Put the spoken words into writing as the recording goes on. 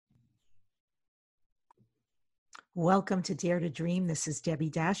Welcome to Dare to Dream. This is Debbie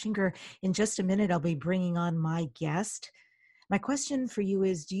Dashinger. In just a minute, I'll be bringing on my guest. My question for you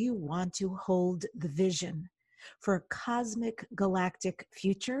is, do you want to hold the vision for a cosmic galactic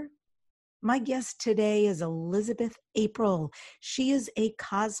future? My guest today is Elizabeth April. She is a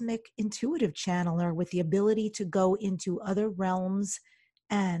cosmic intuitive channeler with the ability to go into other realms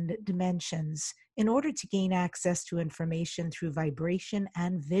and dimensions in order to gain access to information through vibration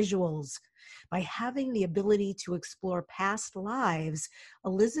and visuals. By having the ability to explore past lives,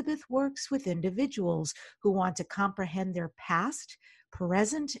 Elizabeth works with individuals who want to comprehend their past,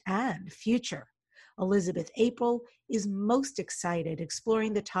 present, and future. Elizabeth April is most excited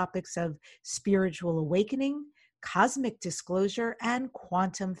exploring the topics of spiritual awakening, cosmic disclosure, and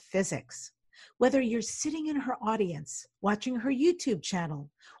quantum physics. Whether you're sitting in her audience, watching her YouTube channel,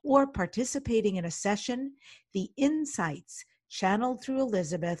 or participating in a session, the insights channeled through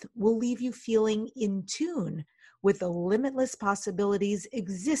Elizabeth will leave you feeling in tune with the limitless possibilities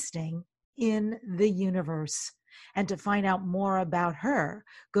existing in the universe. And to find out more about her,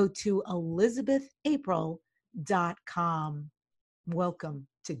 go to elizabethapril.com. Welcome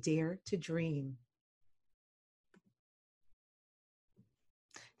to Dare to Dream.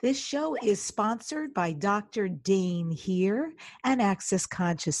 This show is sponsored by Dr. Dane here and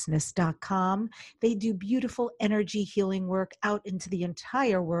accessconsciousness.com. They do beautiful energy healing work out into the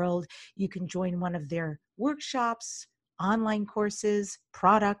entire world. You can join one of their workshops, online courses,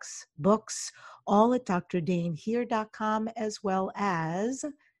 products, books, all at drdanehere.com as well as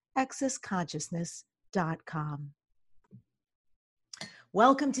accessconsciousness.com.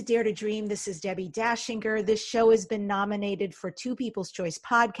 Welcome to Dare to Dream. This is Debbie Dashinger. This show has been nominated for 2 People's Choice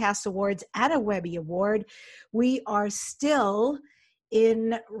Podcast Awards and a Webby Award. We are still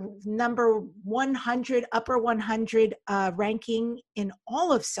in number 100, upper 100 ranking in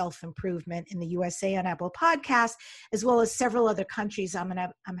all of self-improvement in the USA on Apple Podcasts, as well as several other countries. I'm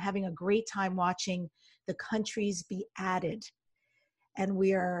having a great time watching the countries be added. And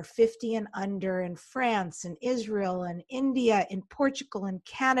we are 50 and under in France and Israel and India and Portugal and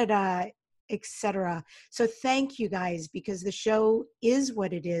Canada, etc. So thank you guys, because the show is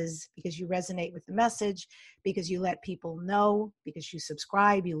what it is, because you resonate with the message, because you let people know, because you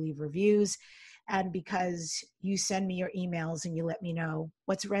subscribe, you leave reviews, and because you send me your emails and you let me know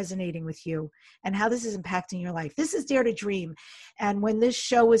what's resonating with you and how this is impacting your life. This is Dare to Dream. And when this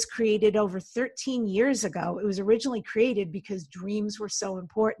show was created over 13 years ago, it was originally created because dreams were so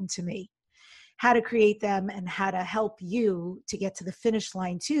important to me. How to create them and how to help you to get to the finish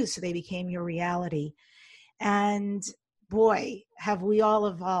line too, so they became your reality. And boy, have we all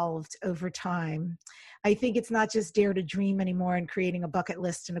evolved over time. I think it's not just Dare to Dream anymore and creating a bucket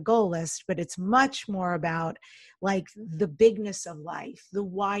list and a goal list, but it's much more about like the bigness of life, the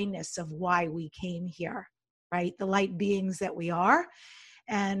whyness of why we came here, right? The light beings that we are,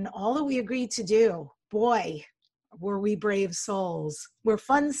 and all that we agreed to do. Boy, were we brave souls. We're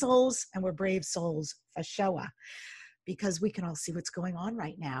fun souls and we're brave souls for sure, because we can all see what's going on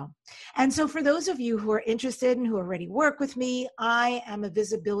right now. And so for those of you who are interested and who already work with me, I am a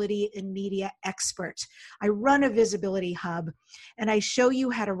visibility and media expert. I run a visibility hub, and I show you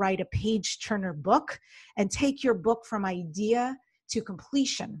how to write a page-turner book and take your book from idea to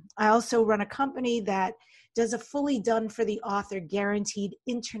completion. I also run a company that does a fully done for the author guaranteed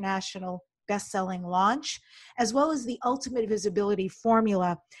international best-selling launch, as well as the ultimate visibility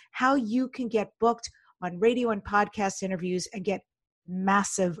formula, how you can get booked on radio and podcast interviews and get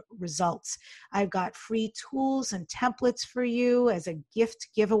massive results. I've got free tools and templates for you as a gift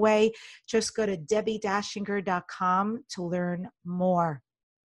giveaway. Just go to debbiedashinger.com to learn more.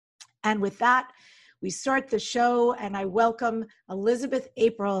 And with that, we start the show, and I welcome Elizabeth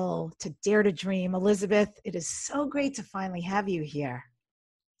April to Dare to Dream. Elizabeth, it is so great to finally have you here.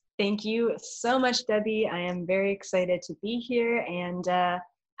 Thank you so much, Debbie. I am very excited to be here and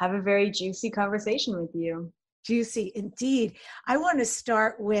have a very juicy conversation with you. Juicy indeed. I want to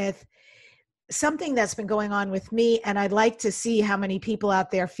start with something that's been going on with me, and I'd like to see how many people out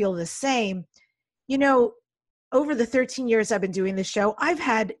there feel the same. You know, over the 13 years I've been doing this show, I've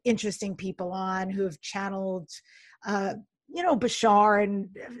had interesting people on who have channeled, Bashar, and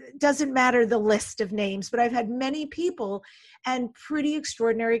it doesn't matter the list of names, but I've had many people and pretty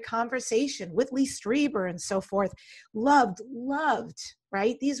extraordinary conversation with Lee Strieber and so forth. Loved,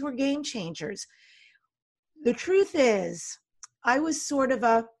 right? These were game changers. The truth is, I was sort of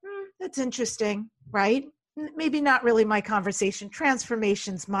that's interesting, right? Maybe not really my conversation.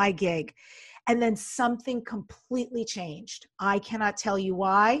 Transformation's my gig. And then something completely changed. I cannot tell you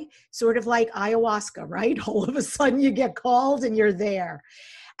why. Sort of like ayahuasca, right? All of a sudden you get called and you're there.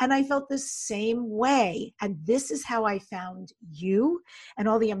 And I felt the same way. And this is how I found you and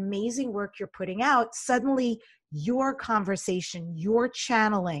all the amazing work you're putting out. Suddenly, your conversation, your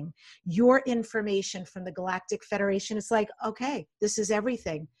channeling, your information from the Galactic Federation, it's like, okay, this is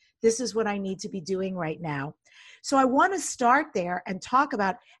everything. This is what I need to be doing right now. So I want to start there and talk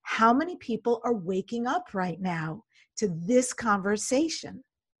about how many people are waking up right now to this conversation.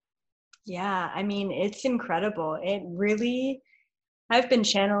 Yeah, I mean, it's incredible. It really, I've been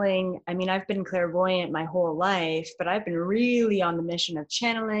channeling, I mean, I've been clairvoyant my whole life, but I've been really on the mission of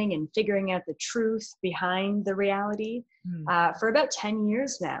channeling and figuring out the truth behind the reality for about 10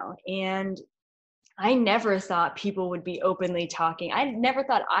 years now. And I never thought people would be openly talking. I never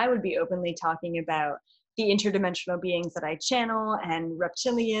thought I would be openly talking about the interdimensional beings that I channel and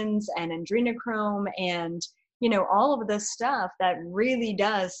reptilians and adrenochrome and, you know, all of this stuff that really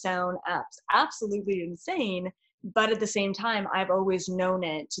does sound absolutely insane. But at the same time, I've always known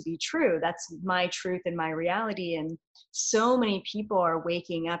it to be true. That's my truth and my reality. And so many people are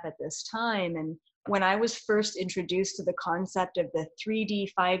waking up at this time. And when I was first introduced to the concept of the 3D,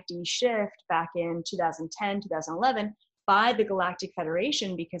 5D shift back in 2010, 2011 by the Galactic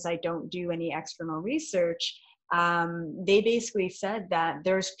Federation, because I don't do any external research, they basically said that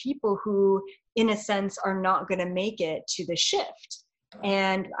there's people who, in a sense, are not going to make it to the shift.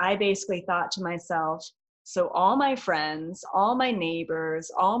 And I basically thought to myself, so all my friends, all my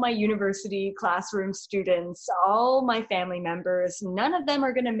neighbors, all my university classroom students, all my family members, none of them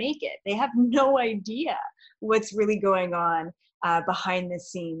are going to make it. They have no idea what's really going on behind the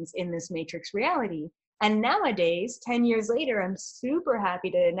scenes in this matrix reality. And nowadays, 10 years later, I'm super happy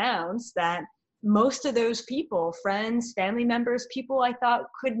to announce that most of those people, friends, family members, people I thought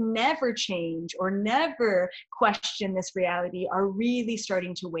could never change or never question this reality, are really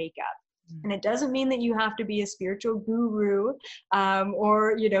starting to wake up. And it doesn't mean that you have to be a spiritual guru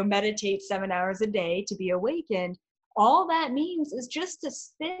or, you know, meditate 7 hours a day to be awakened. All that means is just to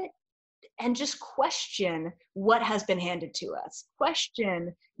sit and just question what has been handed to us,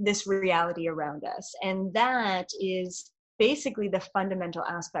 question this reality around us. And that is basically the fundamental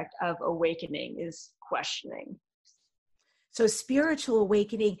aspect of awakening, is questioning. So spiritual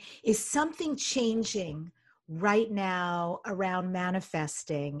awakening is something changing right now around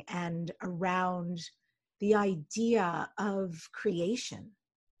manifesting and around the idea of creation.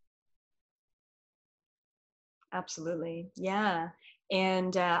 Absolutely. Yeah.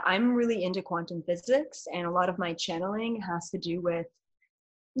 And I'm really into quantum physics, and a lot of my channeling has to do with,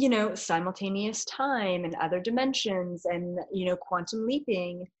 you know, simultaneous time and other dimensions and, you know, quantum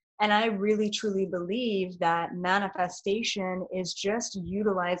leaping. And I really truly believe that manifestation is just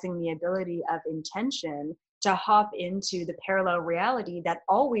utilizing the ability of intention to hop into the parallel reality that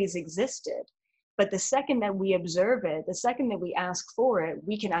always existed. But the second that we observe it, the second that we ask for it,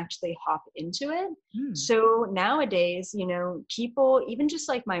 we can actually hop into it. So nowadays, you know, people, even just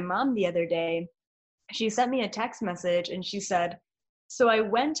like my mom the other day, she sent me a text message and she said, so I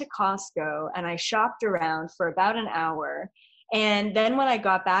went to Costco and I shopped around for about an hour. And then when I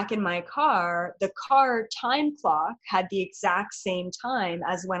got back in my car, the car time clock had the exact same time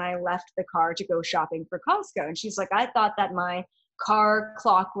as when I left the car to go shopping for Costco. And she's like, I thought that my car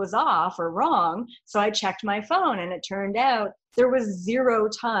clock was off or wrong. So I checked my phone and it turned out there was 0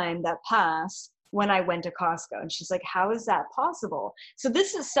 time that passed when I went to Costco. And she's like, how is that possible? So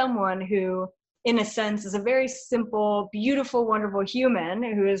this is someone who, in a sense, is a very simple, beautiful, wonderful human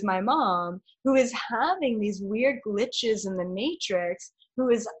who is my mom, who is having these weird glitches in the matrix, who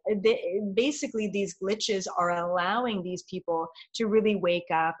is basically, these glitches are allowing these people to really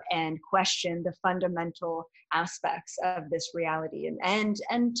wake up and question the fundamental aspects of this reality and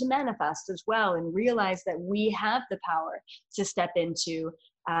to manifest as well and realize that we have the power to step into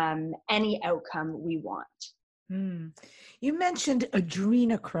any outcome we want. You mentioned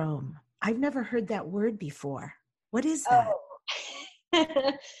adrenochrome. I've never heard that word before. What is that? Oh.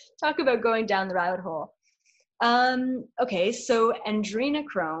 Talk about going down the rabbit hole. Okay, so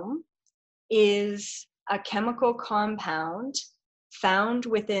adrenochrome is a chemical compound found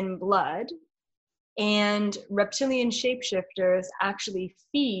within blood, and reptilian shapeshifters actually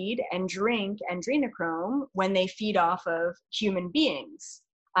feed and drink adrenochrome when they feed off of human beings.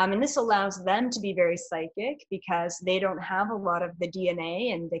 And this allows them to be very psychic because they don't have a lot of the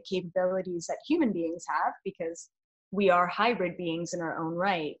DNA and the capabilities that human beings have, because we are hybrid beings in our own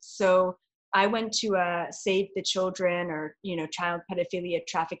right. So I went to a Save the Children, or, you know, child pedophilia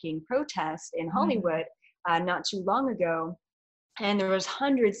trafficking protest in Hollywood not too long ago. And there was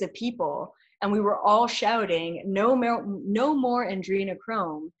hundreds of people, and we were all shouting, no more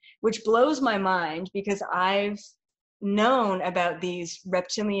adrenochrome, which blows my mind because I've known about these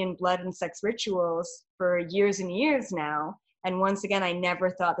reptilian blood and sex rituals for years and years now. And once again, I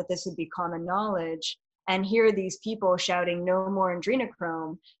never thought that this would be common knowledge. And here are these people shouting no more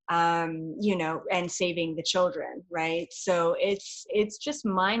adrenochrome, and saving the children, right? So it's just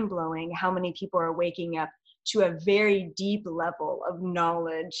mind-blowing how many people are waking up to a very deep level of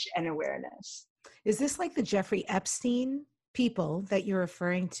knowledge and awareness. Is this like the Jeffrey Epstein people that you're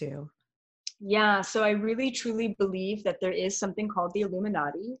referring to? Yeah, so I really truly believe that there is something called the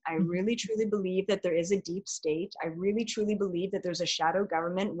Illuminati. I really truly believe that there is a deep state. I really truly believe that there's a shadow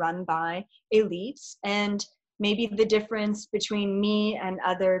government run by elites. And maybe the difference between me and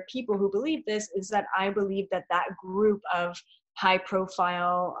other people who believe this is that I believe that that group of high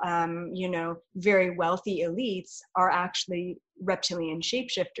profile, very wealthy elites are actually reptilian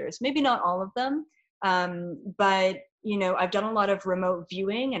shapeshifters. Maybe not all of them, but I've done a lot of remote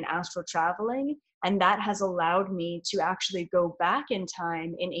viewing and astral traveling, and that has allowed me to actually go back in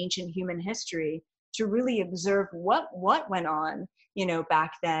time in ancient human history to really observe what went on,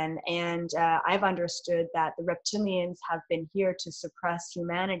 back then. And I've understood that the reptilians have been here to suppress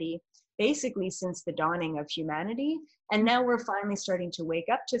humanity basically since the dawning of humanity. And now we're finally starting to wake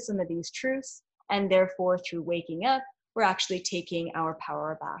up to some of these truths. And therefore, through waking up, we're actually taking our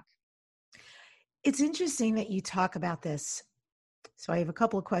power back. It's interesting that you talk about this. So I have a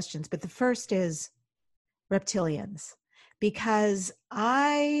couple of questions, but the first is reptilians, because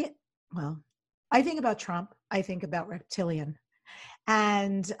I think about Trump, I think about reptilian,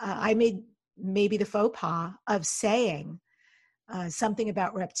 and I made maybe the faux pas of saying something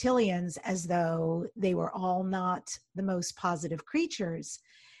about reptilians as though they were all not the most positive creatures.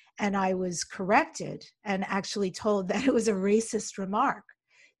 And I was corrected and actually told that it was a racist remark,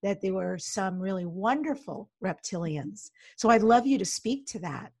 that there were some really wonderful reptilians. So I'd love you to speak to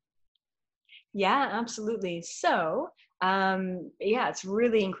that. Yeah, absolutely. So, it's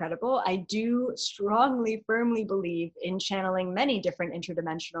really incredible. I do strongly, firmly believe in channeling many different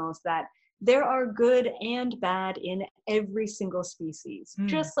interdimensionals, that there are good and bad in every single species,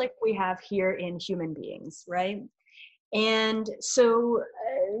 just like we have here in human beings, right? And so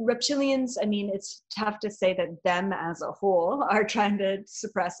reptilians, it's tough to say that them as a whole are trying to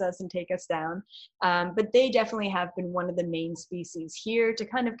suppress us and take us down. But they definitely have been one of the main species here to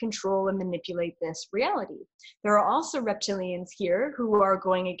kind of control and manipulate this reality. There are also reptilians here who are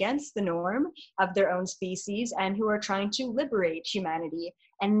going against the norm of their own species and who are trying to liberate humanity.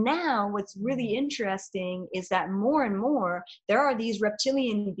 And now what's really interesting is that more and more, there are these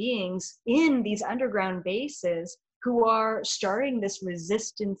reptilian beings in these underground bases who are starting this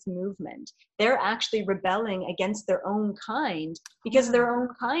resistance movement. They're actually rebelling against their own kind because their own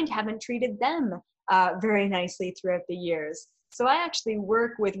kind haven't treated them very nicely throughout the years. So I actually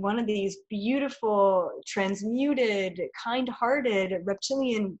work with one of these beautiful, transmuted, kind-hearted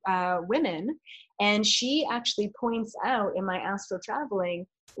reptilian women, and she actually points out in my astral traveling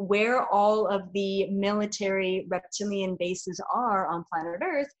where all of the military reptilian bases are on planet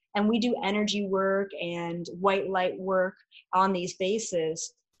Earth. And we do energy work and white light work on these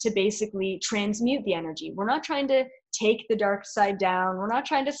bases to basically transmute the energy. We're not trying to take the dark side down. We're not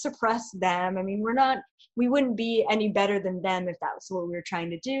trying to suppress them. We wouldn't be any better than them if that's what we were trying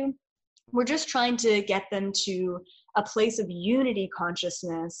to do. We're just trying to get them to a place of unity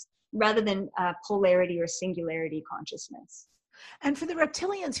consciousness rather than polarity or singularity consciousness. And for the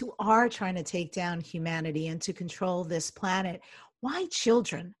reptilians who are trying to take down humanity and to control this planet, why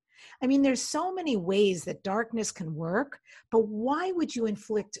children? There's so many ways that darkness can work, but why would you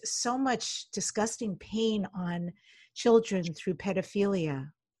inflict so much disgusting pain on children through pedophilia?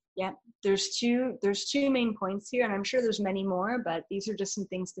 Yeah, there's two main points here, and I'm sure there's many more, but these are just some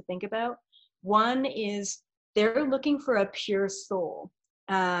things to think about. One is they're looking for a pure soul,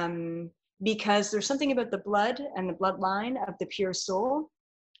 because there's something about the blood and the bloodline of the pure soul.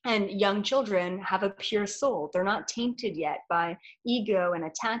 And young children have a pure soul. They're not tainted yet by ego and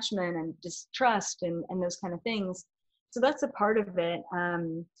attachment and distrust and those kind of things. So that's a part of it.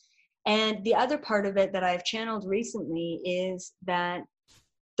 And the other part of it that I've channeled recently is that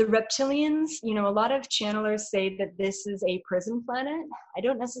the reptilians, a lot of channelers say that this is a prison planet. I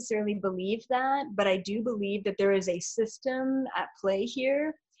don't necessarily believe that, but I do believe that there is a system at play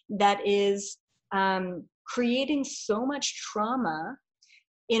here that is creating so much trauma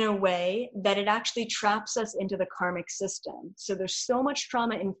in a way that it actually traps us into the karmic system. So there's so much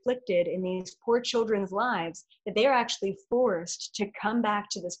trauma inflicted in these poor children's lives that they are actually forced to come back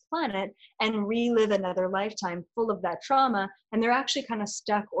to this planet and relive another lifetime full of that trauma. And they're actually kind of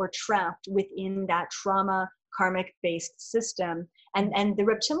stuck or trapped within that trauma karmic based system. And the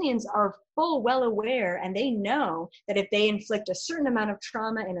reptilians are well aware, and they know that if they inflict a certain amount of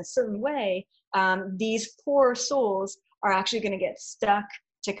trauma in a certain way, these poor souls are actually going to get stuck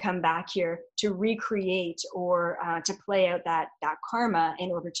to come back here to recreate or to play out that karma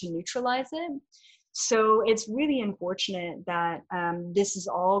in order to neutralize it. So it's really unfortunate that this has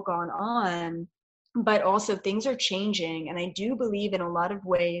all gone on, but also things are changing. And I do believe in a lot of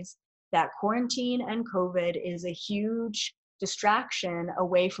ways that quarantine and COVID is a huge distraction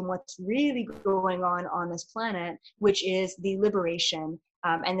away from what's really going on this planet, which is the liberation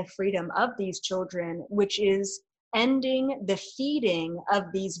and the freedom of these children, which is ending the feeding of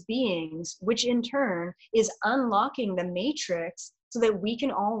these beings, which in turn is unlocking the matrix so that we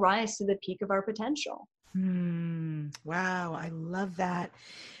can all rise to the peak of our potential. Wow, I love that.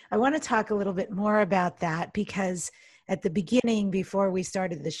 I want to talk a little bit more about that, because at the beginning, before we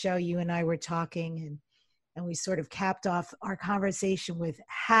started the show, you and I were talking, and we sort of capped off our conversation with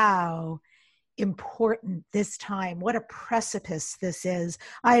how important this time, what a precipice this is.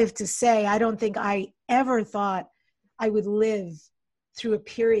 I have to say, I don't think I ever thought I would live through a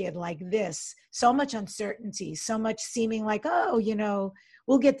period like this. So much uncertainty, so much seeming like, oh,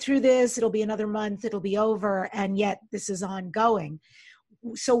 we'll get through this. It'll be another month. It'll be over. And yet this is ongoing.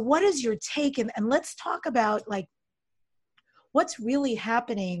 So what is your take? And let's talk about like what's really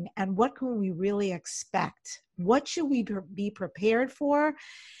happening and what can we really expect? What should we be prepared for?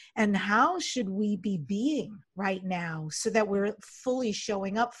 And how should we be being right now so that we're fully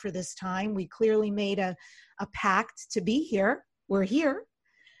showing up for this time? We clearly made a pact to be here. We're here.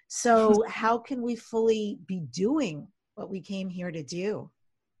 So how can we fully be doing what we came here to do?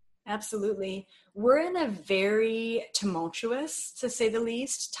 Absolutely. We're in a very tumultuous, to say the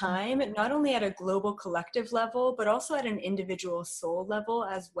least, time, not only at a global collective level, but also at an individual soul level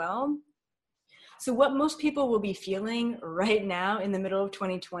as well. So what most people will be feeling right now in the middle of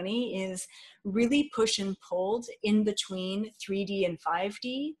 2020 is really push and pulled in between 3D and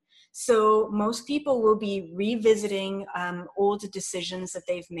 5D. So most people will be revisiting old decisions that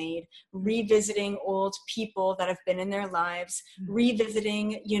they've made, revisiting old people that have been in their lives,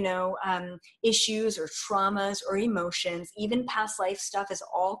 revisiting, issues or traumas or emotions. Even past life stuff is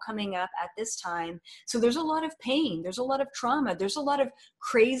all coming up at this time. So there's a lot of pain. There's a lot of trauma. There's a lot of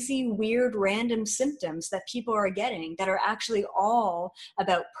crazy, weird, random symptoms that people are getting that are actually all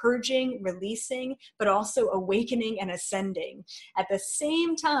about purging, releasing, but also awakening and ascending. At the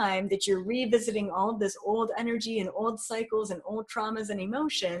same time that you're revisiting all of this old energy and old cycles and old traumas and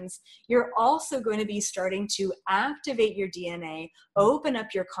emotions, you're also going to be starting to activate your DNA, open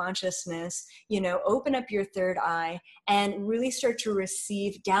up your consciousness, open up your third eye, and really start to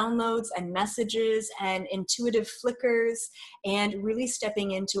receive downloads and messages and intuitive flickers, and really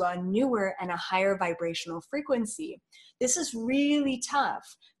stepping into a newer and a higher vibrational frequency. This is really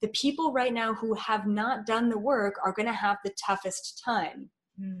tough. The people right now who have not done the work are going to have the toughest time.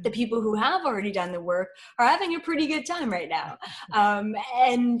 The people who have already done the work are having a pretty good time right now.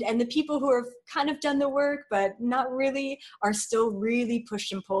 And the people who have kind of done the work, but not really, are still really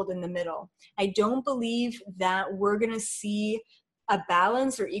pushed and pulled in the middle. I don't believe that we're going to see a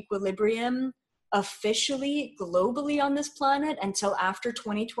balance or equilibrium officially globally on this planet until after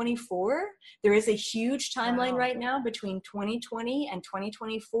 2024. There is a huge timeline right now between 2020 and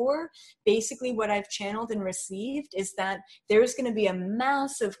 2024. Basically what I've channeled and received is that there's going to be a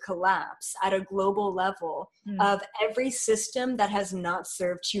massive collapse at a global level of every system that has not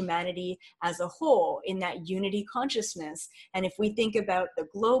served humanity as a whole in that unity consciousness. And if we think about the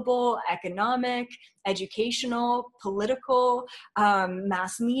global, economic, educational, political,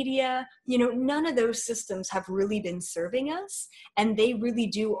 mass media, none of those systems have really been serving us, and they really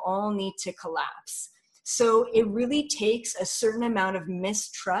do all need to collapse. So it really takes a certain amount of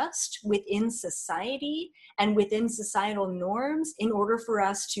mistrust within society and within societal norms in order for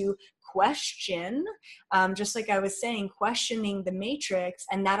us to question, just like I was saying, questioning the matrix,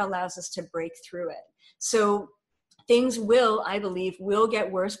 and that allows us to break through it. So things will, I believe, will get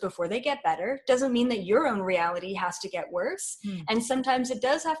worse before they get better. Doesn't mean that your own reality has to get worse. And sometimes it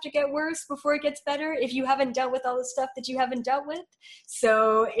does have to get worse before it gets better if you haven't dealt with all the stuff that you haven't dealt with.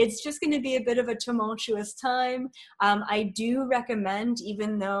 So it's just going to be a bit of a tumultuous time. I do recommend,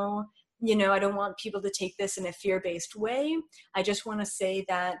 even though, I don't want people to take this in a fear-based way, I just want to say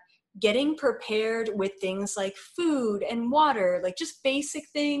that getting prepared with things like food and water, like just basic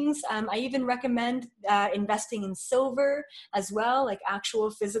things. I even recommend investing in silver as well, like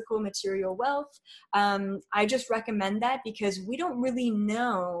actual physical material wealth. I just recommend that because we don't really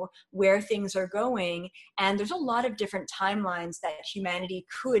know where things are going. And there's a lot of different timelines that humanity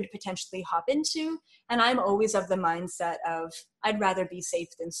could potentially hop into. And I'm always of the mindset of, I'd rather be safe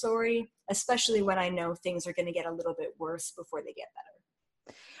than sorry, especially when I know things are going to get a little bit worse before they get better.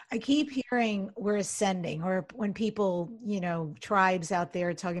 I keep hearing we're ascending, or when people, tribes out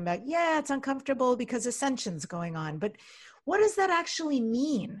there talking about, yeah, it's uncomfortable because ascension's going on. But what does that actually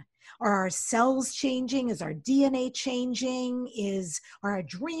mean? Are our cells changing? Is our DNA changing? Are our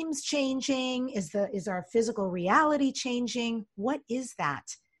dreams changing? Is our physical reality changing? What is that?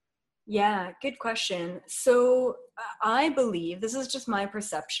 Yeah, good question. So I believe, this is just my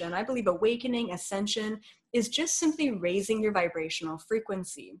perception, I believe awakening, ascension is just simply raising your vibrational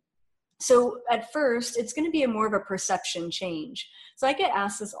frequency. So at first, it's going to be more of a perception change. So I get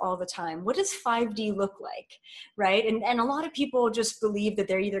asked this all the time. What does 5D look like, right? And a lot of people just believe that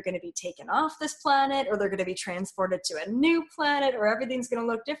they're either going to be taken off this planet or they're going to be transported to a new planet or everything's going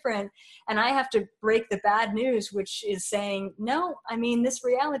to look different. And I have to break the bad news, which is saying, no, I mean, this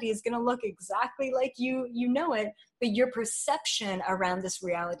reality is going to look exactly like you know it, but your perception around this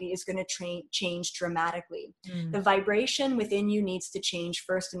reality is going to change dramatically. The vibration within you needs to change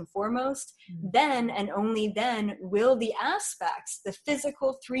first and foremost. Then and only then will the aspects, the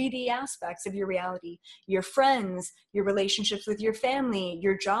physical 3D aspects of your reality, your friends, your relationships with your family,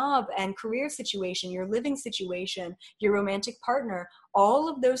 your job and career situation, your living situation, your romantic partner, all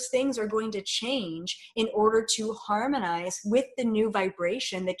of those things are going to change in order to harmonize with the new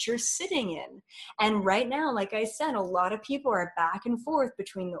vibration that you're sitting in. And right now, like I said, a lot of people are back and forth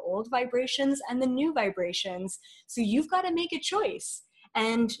between the old vibrations and the new vibrations. So you've got to make a choice.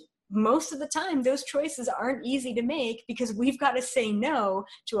 And most of the time, those choices aren't easy to make because we've got to say no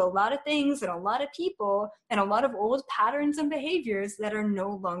to a lot of things and a lot of people and a lot of old patterns and behaviors that are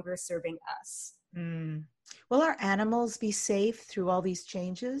no longer serving us. Will our animals be safe through all these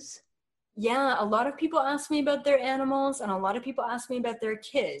changes? Yeah, a lot of people ask me about their animals and a lot of people ask me about their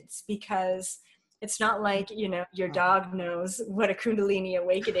kids because it's not like, your dog knows what a Kundalini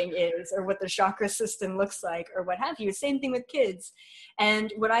awakening is or what the chakra system looks like or what have you. Same thing with kids.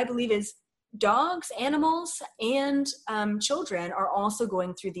 And what I believe is dogs, animals, and children are also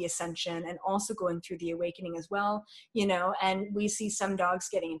going through the ascension and also going through the awakening as well, and we see some dogs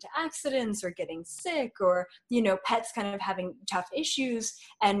getting into accidents or getting sick or, pets kind of having tough issues.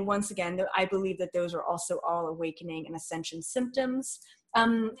 And once again, I believe that those are also all awakening and ascension symptoms.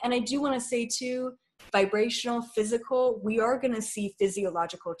 And I do want to say too, vibrational, physical, we are going to see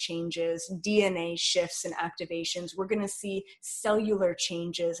physiological changes, DNA shifts and activations. We're going to see cellular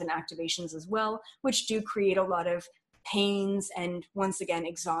changes and activations as well, which do create a lot of pains and once again,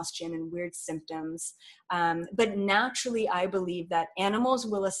 exhaustion and weird symptoms. But naturally, I believe that animals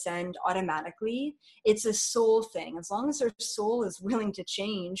will ascend automatically. It's a soul thing. As long as their soul is willing to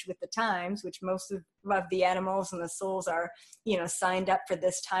change with the times, which most of the animals and the souls are, signed up for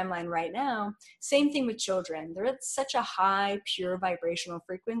this timeline right now. Same thing with children. They're at such a high, pure vibrational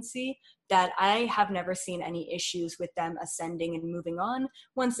frequency that I have never seen any issues with them ascending and moving on.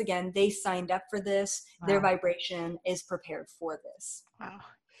 Once again, they signed up for this. Wow. Their vibration is prepared for this. Wow.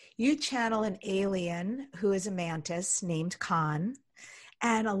 You channel an alien who is a mantis named Khan.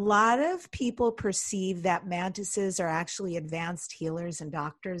 And a lot of people perceive that mantises are actually advanced healers and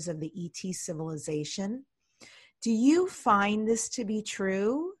doctors of the ET civilization. Do you find this to be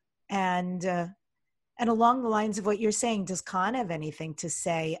true? And along the lines of what you're saying, does Khan have anything to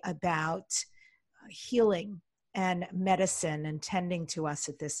say about healing and medicine and tending to us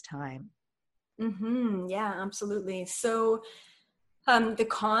at this time? Yeah, absolutely. So the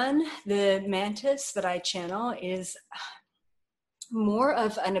Khan, the mantis that I channel is more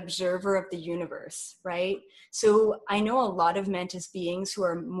of an observer of the universe, right? So I know a lot of mantis beings who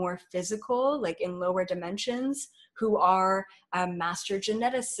are more physical, like in lower dimensions, who are master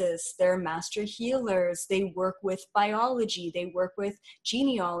geneticists, they're master healers, they work with biology, they work with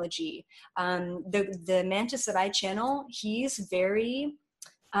genealogy. The mantis that I channel, he's very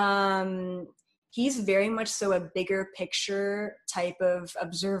much so a bigger picture type of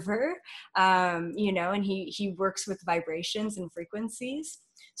observer, and he works with vibrations and frequencies.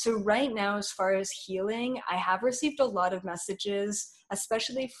 So right now, as far as healing, I have received a lot of messages,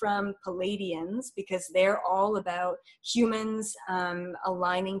 especially from Palladians, because they're all about humans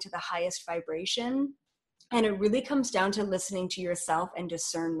aligning to the highest vibration. And it really comes down to listening to yourself and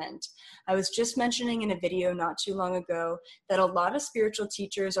discernment. I was just mentioning in a video not too long ago that a lot of spiritual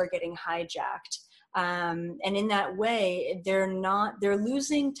teachers are getting hijacked. And in that way, they're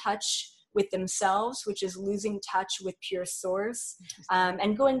losing touch with themselves, which is losing touch with pure source,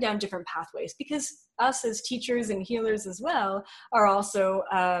 and going down different pathways, because us as teachers and healers as well are also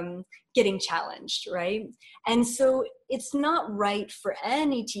getting challenged, right? And so it's not right for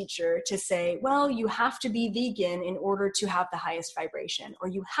any teacher to say, well, you have to be vegan in order to have the highest vibration, or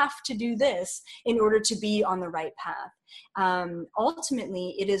you have to do this in order to be on the right path.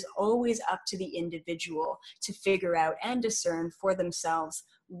 Ultimately, it is always up to the individual to figure out and discern for themselves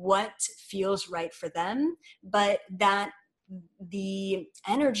what feels right for them, but that the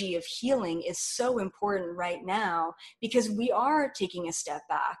energy of healing is so important right now, because we are taking a step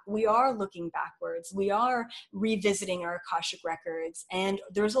back. We are looking backwards. We are revisiting our Akashic records. And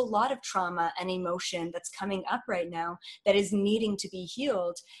there's a lot of trauma and emotion that's coming up right now that is needing to be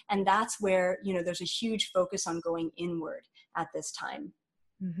healed. And that's where, there's a huge focus on going inward at this time.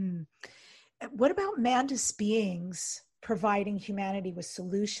 Mm-hmm. What about Mantis beings providing humanity with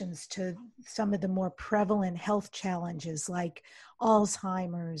solutions to some of the more prevalent health challenges like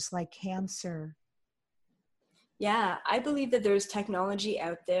Alzheimer's, like cancer? Yeah, I believe that there's technology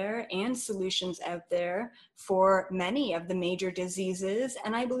out there and solutions out there for many of the major diseases.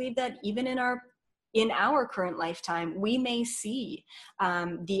 And I believe that even in our current lifetime, we may see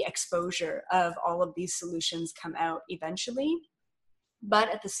the exposure of all of these solutions come out eventually.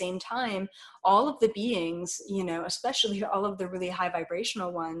 But at the same time, all of the beings, especially all of the really high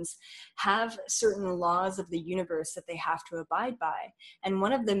vibrational ones, have certain laws of the universe that they have to abide by. And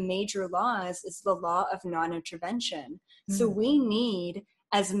one of the major laws is the law of non-intervention. So we need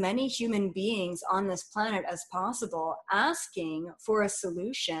as many human beings on this planet as possible asking for a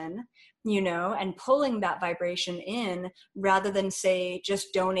solution, and pulling that vibration in, rather than, say,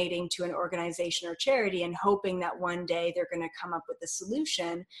 just donating to an organization or charity and hoping that one day they're going to come up with a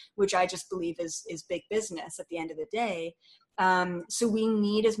solution, which I just believe is big business at the end of the day. So we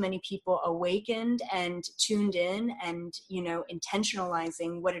need as many people awakened and tuned in and,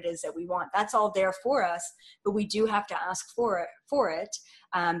 intentionalizing what it is that we want. That's all there for us, but we do have to ask for it,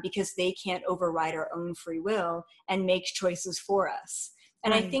 because they can't override our own free will and make choices for us.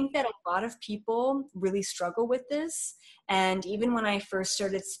 And I think that a lot of people really struggle with this. And even when I first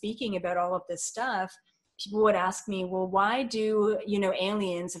started speaking about all of this stuff, people would ask me, well, why do,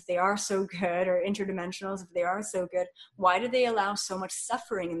 aliens, if they are so good, or interdimensionals, if they are so good, why do they allow so much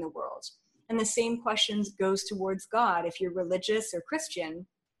suffering in the world? And the same questions goes towards God. If you're religious or Christian,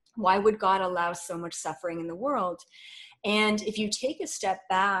 why would God allow so much suffering in the world? And if you take a step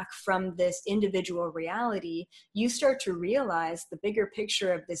back from this individual reality, you start to realize the bigger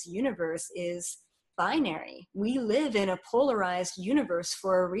picture of this universe is binary. We live in a polarized universe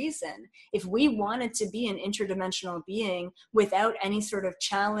for a reason. If we wanted to be an interdimensional being without any sort of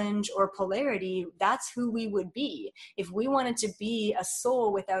challenge or polarity, that's who we would be. If we wanted to be a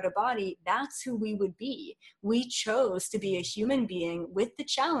soul without a body, that's who we would be. We chose to be a human being with the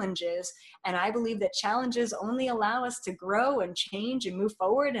challenges, and I believe that challenges only allow us to grow and change and move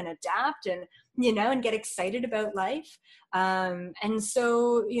forward and adapt and and get excited about life. And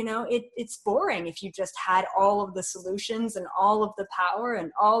so, it's boring if you just had all of the solutions and all of the power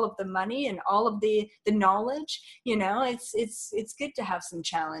and all of the money and all of the knowledge. It's good to have some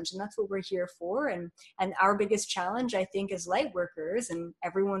challenge, and that's what we're here for. And our biggest challenge, I think, as light workers, and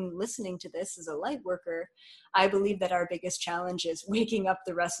everyone listening to this is a light worker, I believe that our biggest challenge is waking up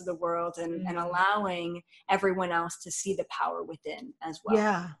the rest of the world and allowing everyone else to see the power within as well.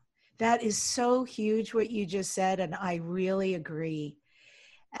 Yeah. That is so huge what you just said, and I really agree.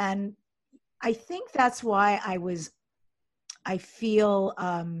 And I think that's why I feel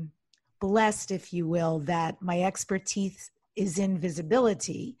blessed, if you will, that my expertise is in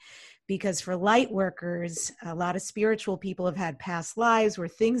visibility, because for light workers, a lot of spiritual people have had past lives where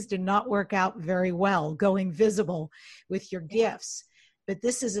things did not work out very well, going visible with your gifts. But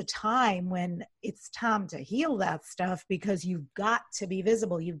this is a time when it's time to heal that stuff, because you've got to be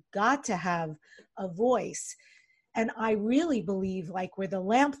visible. You've got to have a voice. And I really believe like we're the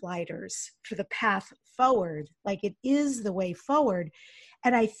lamplighters for the path forward. Like it is the way forward.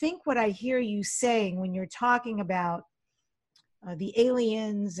 And I think what I hear you saying when you're talking about the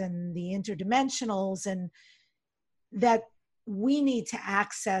aliens and the interdimensionals, and that we need to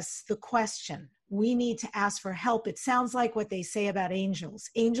access the question. We need to ask for help. It sounds like what they say about angels.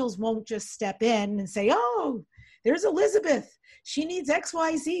 Angels won't just step in and say, oh, there's Elizabeth. She needs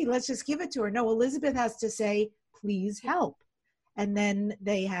XYZ. Let's just give it to her. No, Elizabeth has to say, please help. And then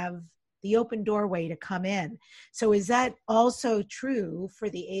they have the open doorway to come in. So is that also true for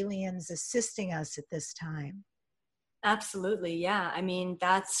the aliens assisting us at this time? Absolutely. Yeah. I mean,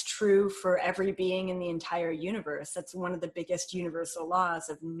 that's true for every being in the entire universe. That's one of the biggest universal laws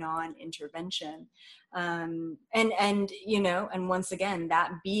of non-intervention. And once again,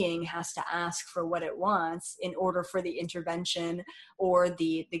 that being has to ask for what it wants in order for the intervention or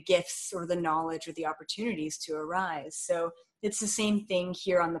the gifts or the knowledge or the opportunities to arise. So it's the same thing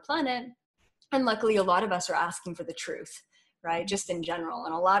here on the planet. And luckily, a lot of us are asking for the truth, right? Just in general.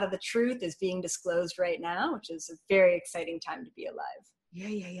 And a lot of the truth is being disclosed right now, which is a very exciting time to be alive.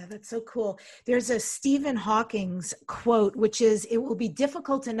 Yeah. That's so cool. There's a Stephen Hawking's quote, which is, "It will be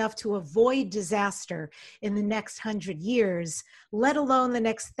difficult enough to avoid disaster in the next 100 years, let alone the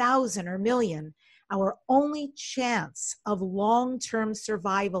next 1,000 or million. Our only chance of long-term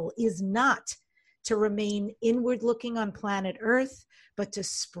survival is not to remain inward looking on planet Earth, but to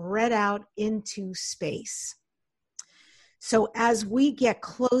spread out into space." So as we get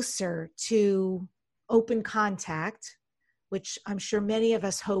closer to open contact, which I'm sure many of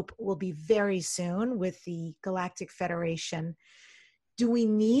us hope will be very soon with the Galactic Federation, do we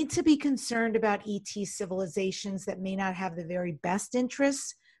need to be concerned about ET civilizations that may not have the very best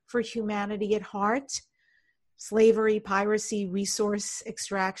interests for humanity at heart? Slavery, piracy, resource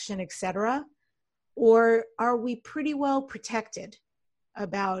extraction, etc.? Or are we pretty well protected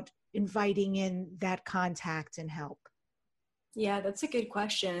about inviting in that contact and help? Yeah, that's a good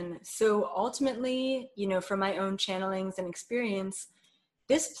question. So ultimately, from my own channelings and experience,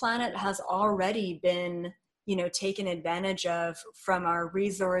 this planet has already been, taken advantage of from our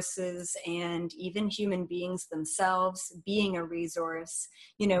resources and even human beings themselves being a resource.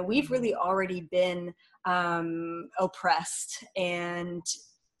 We've really already been oppressed and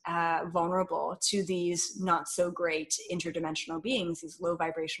vulnerable to these not so great interdimensional beings, these low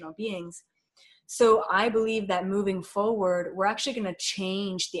vibrational beings. So I believe that moving forward, we're actually going to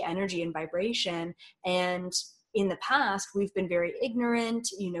change the energy and vibration. And in the past, we've been very ignorant,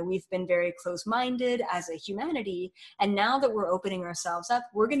 we've been very closed-minded as a humanity. And now that we're opening ourselves up,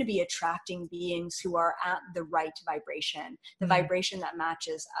 we're going to be attracting beings who are at the right vibration, the vibration that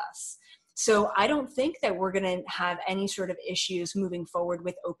matches us. So I don't think that we're going to have any sort of issues moving forward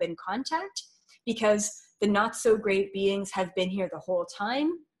with open contact, because the not so great beings have been here the whole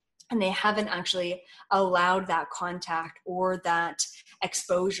time. And they haven't actually allowed that contact or that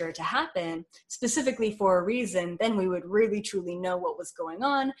exposure to happen specifically for a reason. Then we would really truly know what was going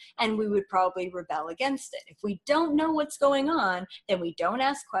on, and we would probably rebel against it. If we don't know what's going on, then we don't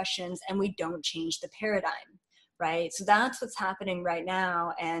ask questions and we don't change the paradigm, right? So that's what's happening right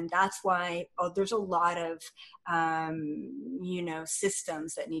now. And that's why there's a lot of,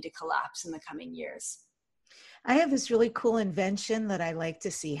 systems that need to collapse in the coming years. I have this really cool invention that I like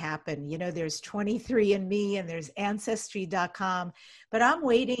to see happen. There's 23andMe and there's Ancestry.com, but I'm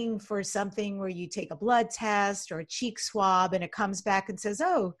waiting for something where you take a blood test or a cheek swab and it comes back and says,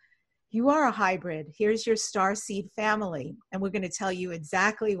 "Oh, you are a hybrid. Here's your starseed family." And we're going to tell you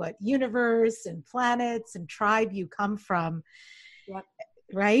exactly what universe and planets and tribe you come from. Yep.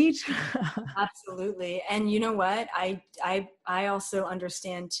 Right? Absolutely. And you know what? I also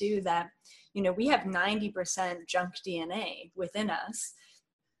understand too that we have 90% junk DNA within us,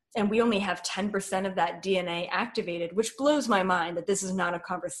 and we only have 10% of that DNA activated, which blows my mind that this is not a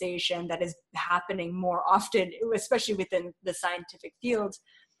conversation that is happening more often, especially within the scientific field.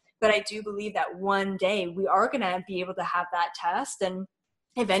 But I do believe that one day we are going to be able to have that test. And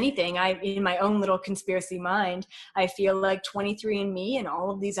if anything, in my own little conspiracy mind, I feel like 23andMe and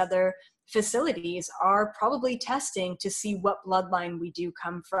all of these other facilities are probably testing to see what bloodline we do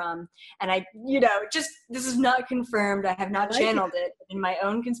come from. And this is not confirmed. I have not channeled it. In my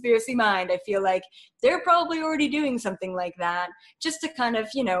own conspiracy mind, I feel like they're probably already doing something like that, just to kind of,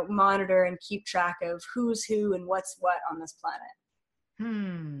 monitor and keep track of who's who and what's what on this planet.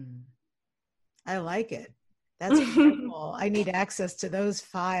 I like it. That's wonderful. I need access to those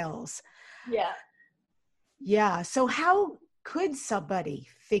files. Yeah. So how could somebody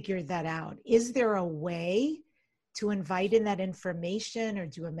figure that out? Is there a way to invite in that information or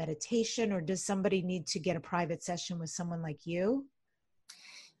do a meditation, or does somebody need to get a private session with someone like you?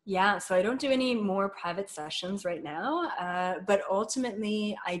 Yeah, so I don't do any more private sessions right now, but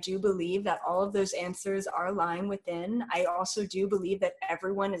ultimately I do believe that all of those answers are lying within. I also do believe that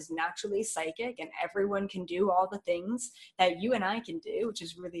everyone is naturally psychic and everyone can do all the things that you and I can do, which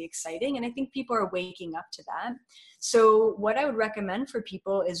is really exciting. And I think people are waking up to that. So what I would recommend for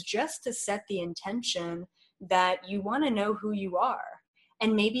people is just to set the intention that you want to know who you are.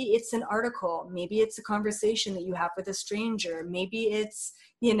 And maybe it's an article, maybe it's a conversation that you have with a stranger, maybe it's,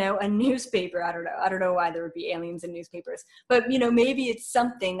 a newspaper. I don't know why there would be aliens in newspapers, but maybe it's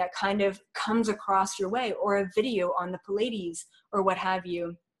something that kind of comes across your way, or a video on the Pleiades or what have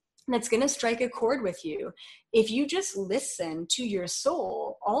you, that's going to strike a chord with you. If you just listen to your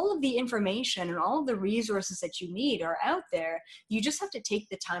soul, all of the information and all of the resources that you need are out there. You just have to take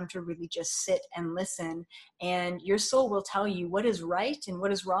the time to really just sit and listen, and your soul will tell you what is right and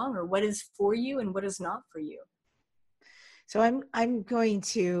what is wrong, or what is for you and what is not for you. So I'm going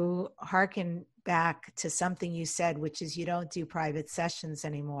to hearken back to something you said, which is you don't do private sessions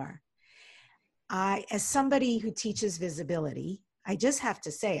anymore. As somebody who teaches visibility, I just have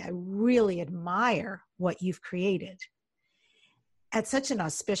to say, I really admire what you've created at such an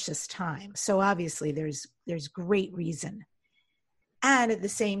auspicious time. So obviously there's great reason. And at the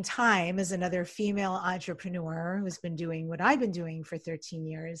same time, as another female entrepreneur who's been doing what I've been doing for 13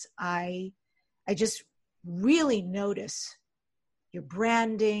 years, I just really notice your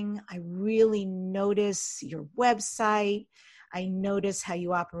branding. I really notice your website. I notice how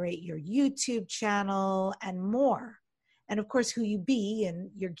you operate your YouTube channel and more. And of course, who you be and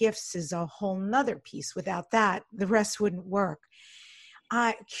your gifts is a whole nother piece. Without that, the rest wouldn't work.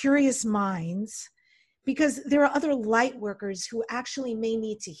 Curious minds, because there are other light workers who actually may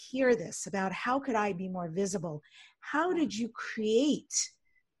need to hear this about how could I be more visible? How did you create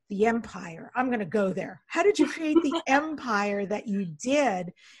the empire? I'm going to go there. How did you create the empire that you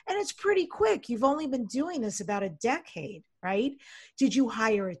did? And it's pretty quick. You've only been doing this about a decade, right? Did you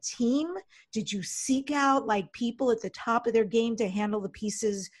hire a team? Did you seek out like people at the top of their game to handle the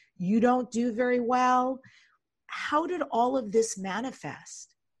pieces you don't do very well? How did all of this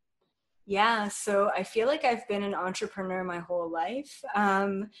manifest? Yeah, so I feel like I've been an entrepreneur my whole life.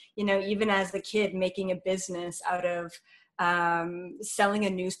 Even as a kid, making a business out of selling a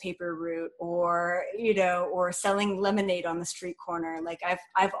newspaper route, or selling lemonade on the street corner. Like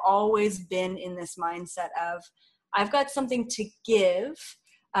I've always been in this mindset of I've got something to give,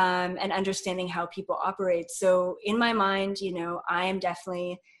 and understanding how people operate. So in my mind, I am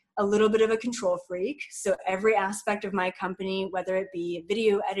definitely a little bit of a control freak. So every aspect of my company, whether it be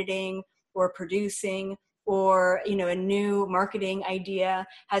video editing or producing, or a new marketing idea,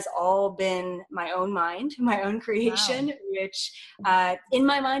 has all been my own mind, my own creation. Wow. Which in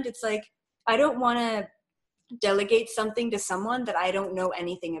my mind, it's like I don't want to delegate something to someone that I don't know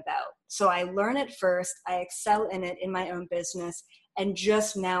anything about. So I learn it first, I excel in it in my own business, and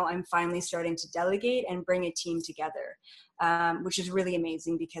just now I'm finally starting to delegate and bring a team together. Which is really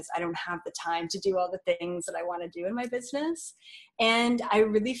amazing because I don't have the time to do all the things that I want to do in my business. And I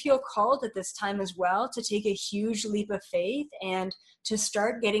really feel called at this time as well to take a huge leap of faith and to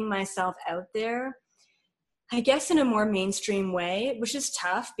start getting myself out there, I guess in a more mainstream way, which is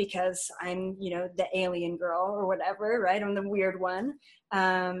tough because I'm, the alien girl or whatever, right? I'm the weird one.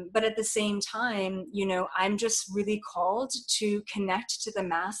 But at the same time, I'm just really called to connect to the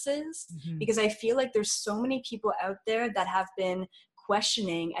masses, because I feel like there's so many people out there that have been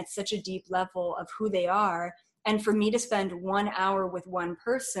questioning at such a deep level of who they are. And for me to spend 1 hour with one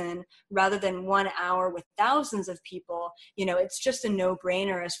person rather than 1 hour with thousands of people, it's just a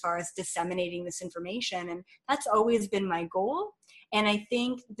no-brainer as far as disseminating this information. And that's always been my goal. And I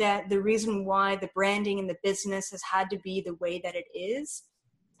think that the reason why the branding and the business has had to be the way that it is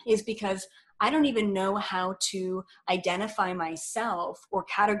because I don't even know how to identify myself or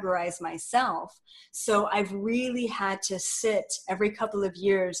categorize myself. So I've really had to sit every couple of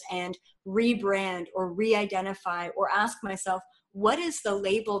years and rebrand or re-identify or ask myself, what is the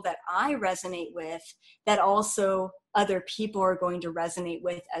label that I resonate with that also other people are going to resonate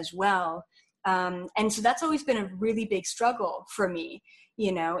with as well? And so that's always been a really big struggle for me.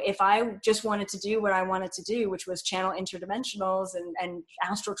 If I just wanted to do what I wanted to do, which was channel interdimensionals and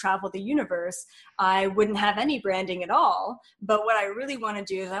astral travel the universe, I wouldn't have any branding at all. But what I really want to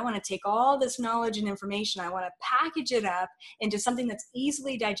do is I want to take all this knowledge and information, I want to package it up into something that's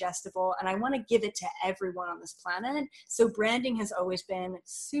easily digestible, and I want to give it to everyone on this planet. So branding has always been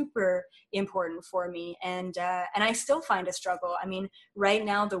super important for me. And I still find a struggle. I mean, right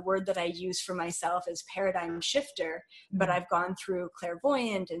now, the word that I use for myself is paradigm shifter, but I've gone through clairvoyant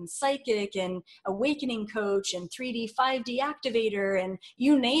and psychic and awakening coach and 3D, 5D activator, and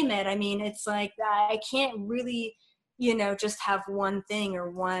you name it. I mean, it's like I can't really, just have one thing or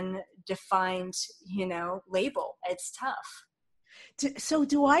one defined, label. It's tough. So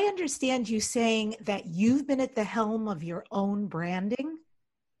do I understand you saying that you've been at the helm of your own branding?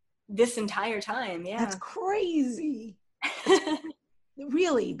 This entire time, yeah. That's crazy.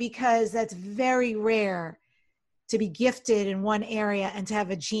 Really, because that's very rare to be gifted in one area and to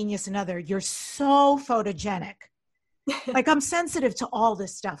have a genius in another. You're so photogenic. Like, I'm sensitive to all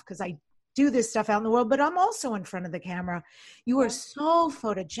this stuff because I do this stuff out in the world, but I'm also in front of the camera. You are so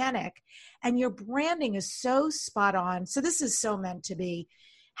photogenic and your branding is so spot on. So this is so meant to be.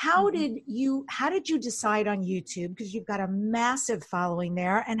 How did you decide on YouTube? Because you've got a massive following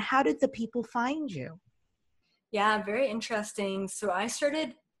there. And how did the people find you? Yeah, very interesting. So I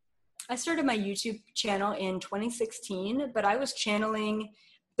started my YouTube channel in 2016, but I was channeling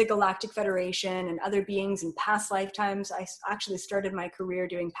the Galactic Federation and other beings in past lifetimes. I actually started my career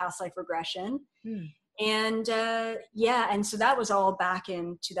doing past life regression. And and so that was all back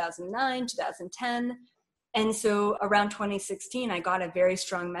in 2009, 2010. And so around 2016, I got a very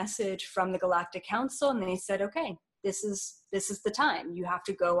strong message from the Galactic Council, and they said, okay, this is the time. You have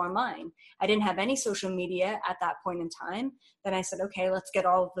to go online. I didn't have any social media at that point in time. Then I said, okay, let's get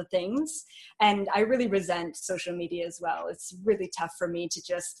all of the things. And I really resent social media as well. It's really tough for me to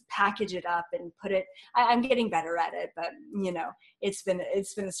just package it up and put it. I'm getting better at it, but it's been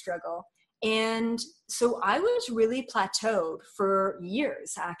a struggle. And so I was really plateaued for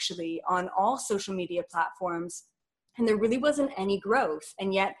years, actually, on all social media platforms. And there really wasn't any growth.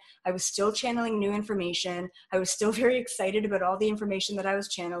 And yet I was still channeling new information. I was still very excited about all the information that I was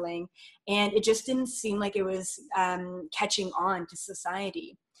channeling. And it just didn't seem like it was catching on to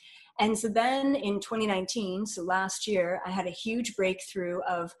society. And so then in 2019, so last year, I had a huge breakthrough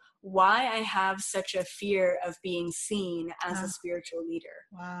of why I have such a fear of being seen as a spiritual leader.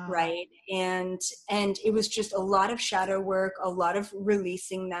 Wow. Right. And it was just a lot of shadow work, a lot of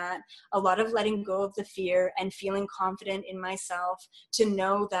releasing that, a lot of letting go of the fear and feeling confident in myself to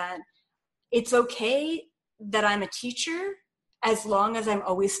know that it's okay that I'm a teacher as long as I'm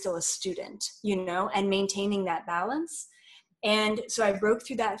always still a student, and maintaining that balance. And so I broke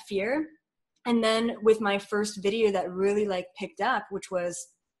through that fear. And then with my first video that really picked up, which was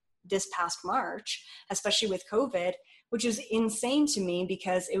this past March, especially with COVID, which is insane to me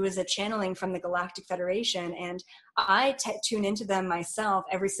because it was a channeling from the Galactic Federation. And I tune into them myself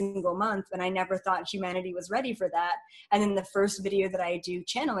every single month. And I never thought humanity was ready for that. And then the first video that I do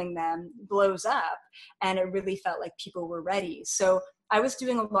channeling them blows up. And it really felt like people were ready. So I was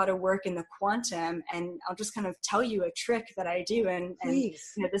doing a lot of work in the quantum, and I'll just kind of tell you a trick that I do. And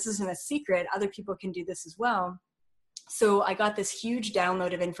this isn't a secret. Other people can do this as well. So I got this huge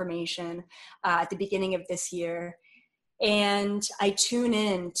download of information at the beginning of this year. And I tune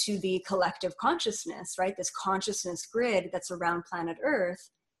in to the collective consciousness, right? This consciousness grid that's around planet Earth.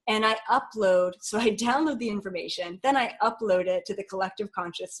 And I download the information, then I upload it to the collective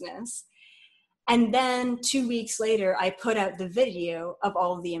consciousness. And then 2 weeks later, I put out the video of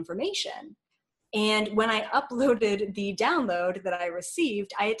all of the information. And when I uploaded the download that I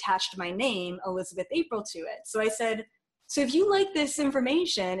received, I attached my name, Elizabeth April, to it. So I said, so if you like this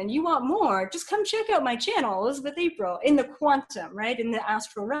information and you want more, just come check out my channel, Elizabeth April, in the quantum, right? In the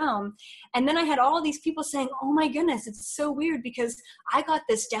astral realm. And then I had all these people saying, oh my goodness, it's so weird because I got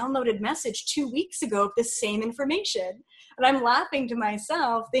this downloaded message 2 weeks ago of this same information. And I'm laughing to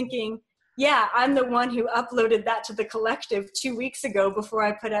myself thinking, yeah, I'm the one who uploaded that to the collective 2 weeks ago before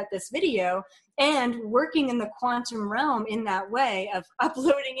I put out this video, and working in the quantum realm in that way of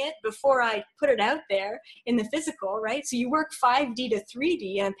uploading it before I put it out there in the physical, right? So you work 5D to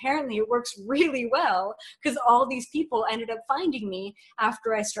 3D, and apparently it works really well because all these people ended up finding me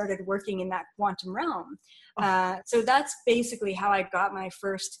after I started working in that quantum realm. So that's basically how I got my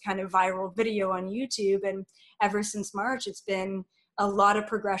first kind of viral video on YouTube. And ever since March, it's been a lot of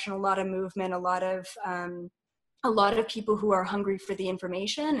progression, a lot of movement, a lot of people who are hungry for the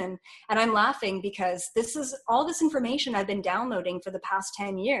information. And I'm laughing because this is all this information I've been downloading for the past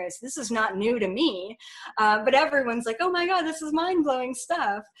 10 years. This is not new to me, but everyone's like, oh my God, this is mind-blowing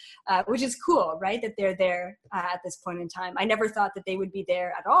stuff, which is cool, right? That they're there at this point in time. I never thought that they would be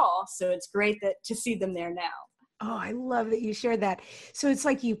there at all. So it's great to see them there now. Oh, I love that you shared that. So it's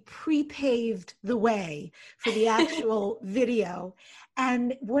like you pre-paved the way for the actual video.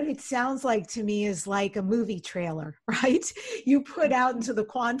 And what it sounds like to me is like a movie trailer, right? You put out into the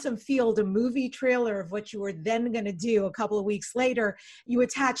quantum field a movie trailer of what you were then going to do a couple of weeks later. You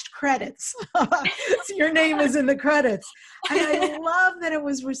attached credits. So your name is in the credits. And I love that it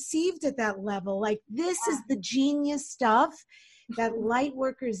was received at that level. Like, this is the genius stuff that light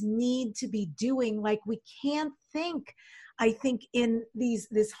workers need to be doing. Like, we can't think, I think, in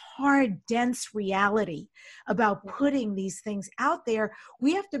this hard, dense reality about putting these things out there.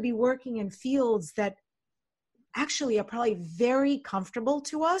 We have to be working in fields that actually are probably very comfortable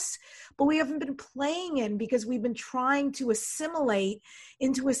to us, but we haven't been playing in because we've been trying to assimilate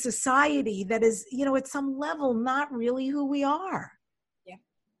into a society that is, at some level, not really who we are. Yeah.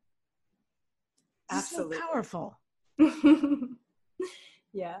 This is so powerful.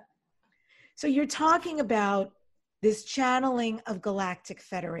 Yeah. So you're talking about this channeling of Galactic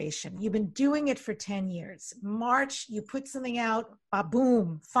Federation. You've been doing it for 10 years. March, you put something out,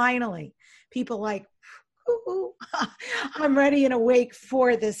 boom, finally. People like, ooh, I'm ready and awake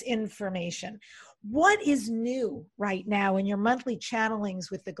for this information. What is new right now in your monthly channelings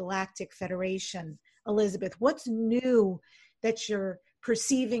with the Galactic Federation, Elizabeth? What's new that you're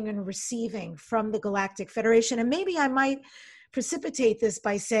perceiving and receiving from the Galactic Federation? And maybe I might precipitate this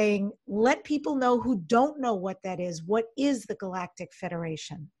by saying, let people know who don't know what that is. What is the Galactic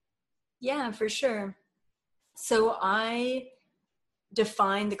Federation? Yeah, for sure. So I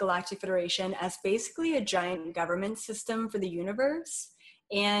define the Galactic Federation as basically a giant government system for the universe.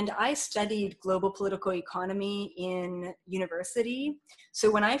 And I studied global political economy in university. So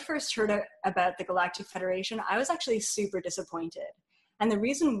when I first heard about the Galactic Federation, I was actually super disappointed. And the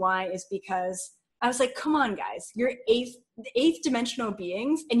reason why is because I was like, come on, guys, you're eighth dimensional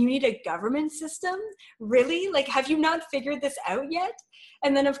beings and you need a government system? Really? Like, have you not figured this out yet?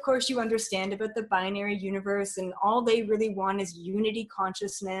 And then, of course, you understand about the binary universe, and all they really want is unity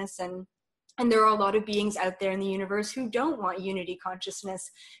consciousness. And there are a lot of beings out there in the universe who don't want unity consciousness.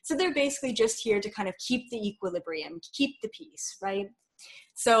 So they're basically just here to kind of keep the equilibrium, keep the peace, right?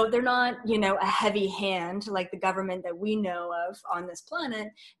 So they're not, a heavy hand like the government that we know of on this planet.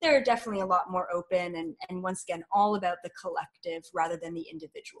 They're definitely a lot more open and once again, all about the collective rather than the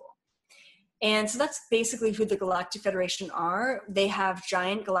individual. And so that's basically who the Galactic Federation are. They have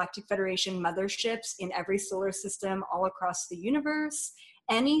giant Galactic Federation motherships in every solar system all across the universe.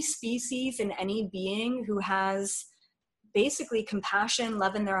 Any species and any being who has basically compassion,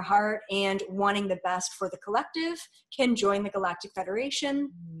 love in their heart, and wanting the best for the collective can join the Galactic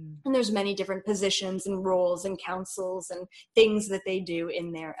Federation. And there's many different positions and roles and councils and things that they do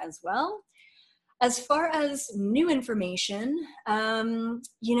in there as well. As far as new information,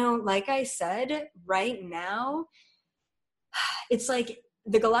 like I said, right now, it's like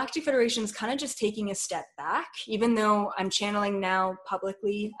the Galactic Federation is kind of just taking a step back, even though I'm channeling now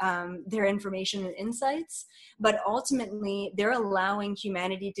publicly their information and insights. But ultimately, they're allowing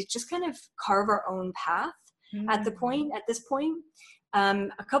humanity to just kind of carve our own path at this point.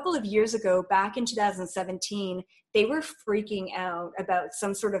 A couple of years ago, back in 2017, they were freaking out about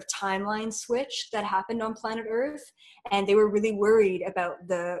some sort of timeline switch that happened on planet Earth. And they were really worried about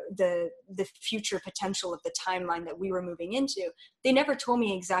the future potential of the timeline that we were moving into. They never told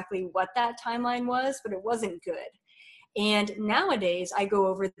me exactly what that timeline was, but it wasn't good. And nowadays I go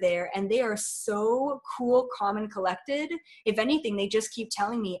over there and they are so cool, calm, and collected. If anything, they just keep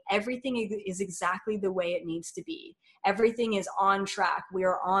telling me everything is exactly the way it needs to be. Everything is on track. We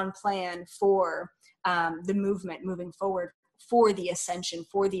are on plan for the movement moving forward, for the ascension,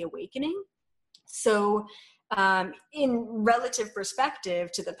 for the awakening. So in relative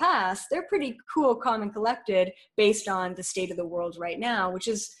perspective to the past, they're pretty cool, calm, and collected based on the state of the world right now, which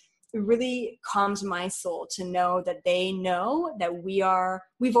is it really calms my soul to know that they know that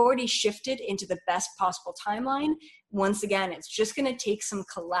we've already shifted into the best possible timeline. Once again, it's just going to take some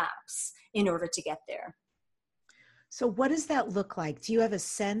collapse in order to get there. So what does that look like? Do you have a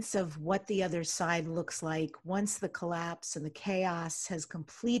sense of what the other side looks like once the collapse and the chaos has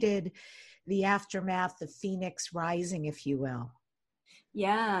completed, the aftermath, the phoenix rising, if you will?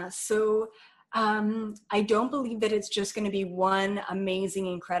 Yeah, so I don't believe that it's just going to be one amazing,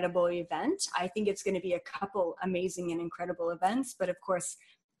 incredible event. I think it's going to be a couple amazing and incredible events. But of course,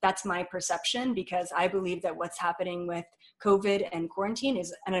 that's my perception, because I believe that what's happening with COVID and quarantine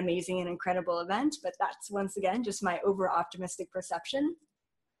is an amazing and incredible event. But that's, once again, just my over-optimistic perception.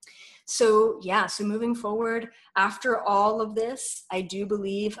 So moving forward, after all of this, I do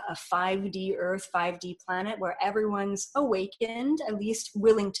believe a 5D Earth, 5D planet where everyone's awakened, at least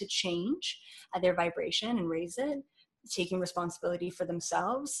willing to change their vibration and raise it, taking responsibility for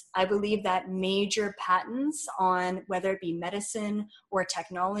themselves. I believe that major patents on whether it be medicine or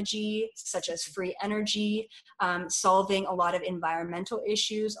technology, such as free energy, solving a lot of environmental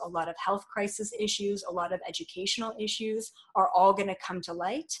issues, a lot of health crisis issues, a lot of educational issues are all going to come to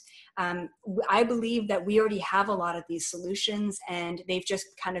light. I believe that we already have a lot of these solutions, and they've just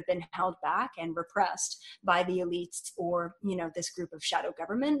kind of been held back and repressed by the elites or, this group of shadow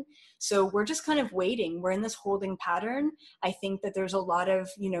government. So we're just kind of waiting. We're in this holding pattern. I think that there's a lot of,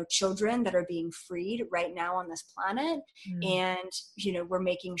 children that are being freed right now on this planet. And, we're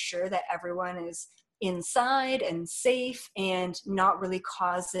making sure that everyone is inside and safe and not really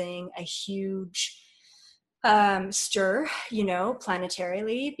causing a huge stir,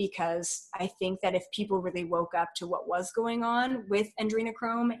 planetarily, because I think that if people really woke up to what was going on with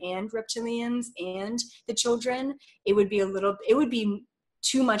adrenochrome and reptilians and the children, it would be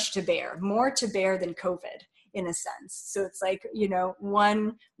too much to bear, more to bear than COVID in a sense. So it's like,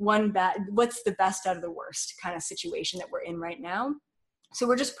 one bad, what's the best out of the worst kind of situation that we're in right now. So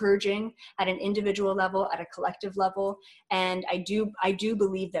we're just purging at an individual level, at a collective level. And I do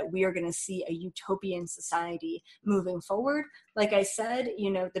believe that we are going to see a utopian society moving forward. Like I said,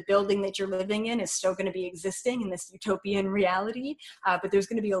 the building that you're living in is still going to be existing in this utopian reality, but there's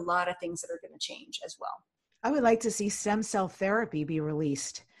going to be a lot of things that are going to change as well. I would like to see stem cell therapy be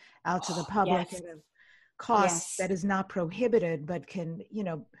released out to the public Yes. at a cost Yes. that is not prohibited, but can,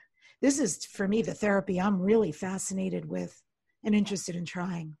 this is for me the therapy I'm really fascinated with and interested in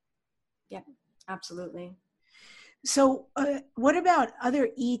trying. Yeah, absolutely. So what about other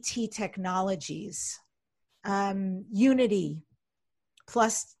ET technologies? Unity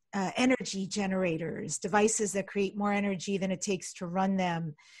plus energy generators, devices that create more energy than it takes to run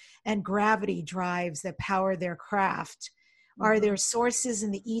them, and gravity drives that power their craft. Mm-hmm. Are there sources in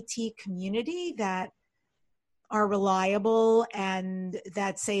the ET community that are reliable and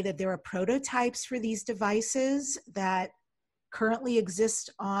that say that there are prototypes for these devices that currently exist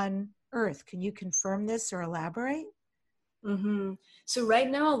on Earth? Can you confirm this or elaborate? Mm-hmm. So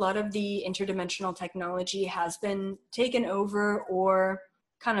right now, a lot of the interdimensional technology has been taken over or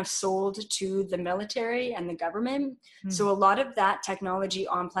kind of sold to the military and the government. So a lot of that technology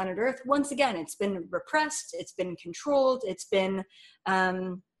on planet Earth, once again, it's been repressed, it's been controlled, it's been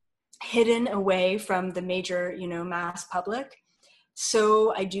hidden away from the major, mass public.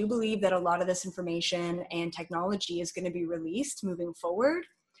 So I do believe that a lot of this information and technology is going to be released moving forward.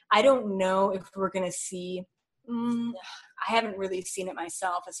 I don't know if we're going to see, I haven't really seen it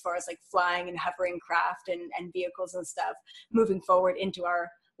myself as far as like flying and hovering craft and vehicles and stuff moving forward into our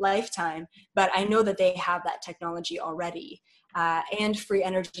lifetime, but I know that they have that technology already. And free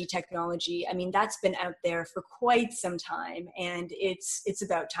energy technology, I mean, that's been out there for quite some time, and it's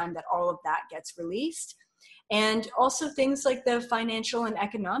about time that all of that gets released. And also things like the financial and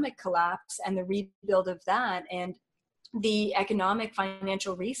economic collapse and the rebuild of that, and the economic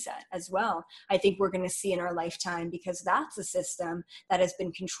financial reset as well, I think we're going to see in our lifetime, because that's a system that has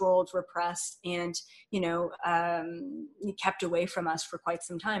been controlled, repressed, and kept away from us for quite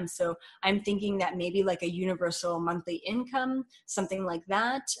some time. So I'm thinking that maybe like a universal monthly income, something like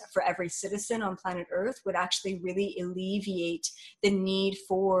that for every citizen on planet Earth, would actually really alleviate the need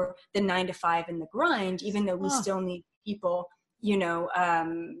for the 9-to-5 and the grind, even though we still need people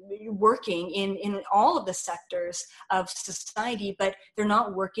working in all of the sectors of society, but they're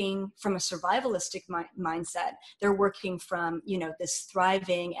not working from a survivalistic mindset. They're working from, this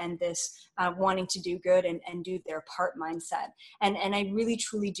thriving and this wanting to do good and do their part mindset. And I really,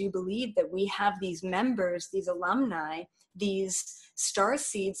 truly do believe that we have these members, these alumni, these star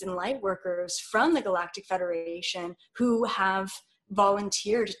seeds and light workers from the Galactic Federation who have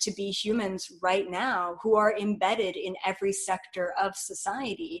volunteered to be humans right now, who are embedded in every sector of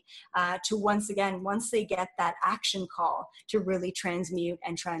society, to once they get that action call, to really transmute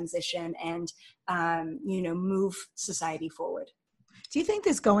and transition and move society forward. Do you think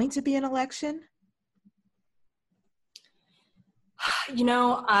there's going to be an election?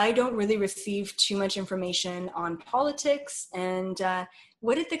 I don't really receive too much information on politics. And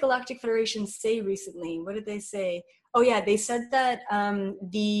what did the Galactic Federation say recently? What did they say? Oh yeah, they said that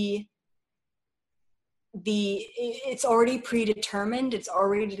it's already predetermined, it's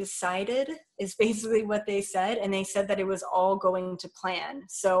already decided, is basically what they said. And they said that it was all going to plan.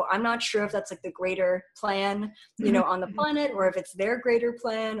 So I'm not sure if that's like the greater plan, on the planet, or if it's their greater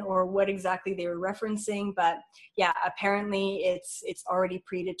plan, or what exactly they were referencing. But yeah, apparently it's already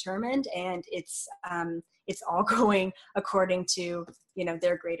predetermined, and it's all going according to,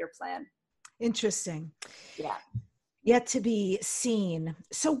 their greater plan. Interesting. Yeah. Yet to be seen.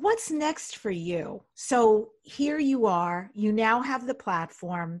 So what's next for you? So here you are, you now have the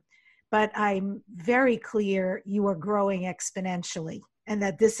platform, but I'm very clear you are growing exponentially, and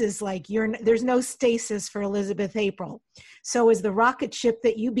that this is like, there's no stasis for Elizabeth April. So as the rocket ship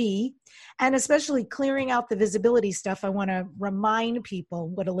that you be, and especially clearing out the visibility stuff, I want to remind people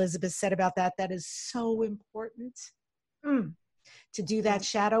what Elizabeth said about that. That is so important to do that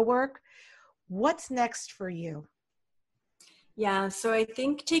shadow work. What's next for you? Yeah, so I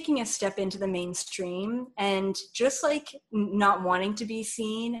think taking a step into the mainstream, and just like not wanting to be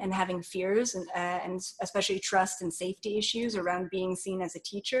seen and having fears and especially trust and safety issues around being seen as a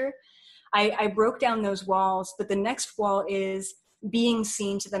teacher, I broke down those walls, but the next wall is being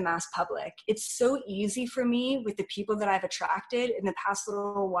seen to the mass public. It's so easy for me with the people that I've attracted in the past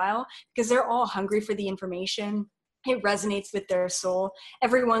little while, because they're all hungry for the information. It resonates with their soul.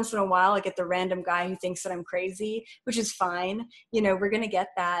 Every once in a while, I get the random guy who thinks that I'm crazy, which is fine. You know, we're going to get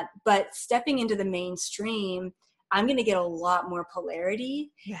that. But stepping into the mainstream, I'm going to get a lot more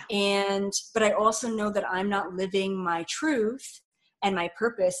polarity. Yeah. But I also know that I'm not living my truth and my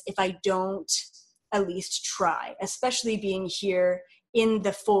purpose if I don't at least try, especially being here in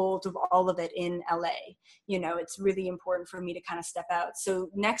the fold of all of it in LA. You know, it's really important for me to kind of step out. So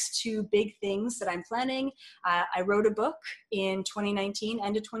next to big things that I'm planning, I wrote a book in 2019,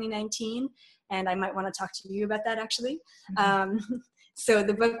 end of 2019, and I might want to talk to you about that actually. So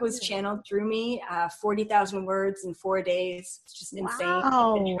the book was channeled through me, 40,000 words in 4 days. It's just insane.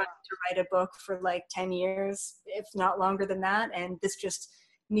 Wow. I've been trying to write a book for like 10 years, if not longer than that. And this just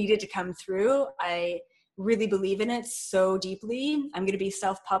needed to come through. I really believe in it so deeply. I'm going to be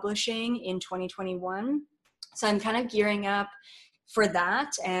self-publishing in 2021. So I'm kind of gearing up for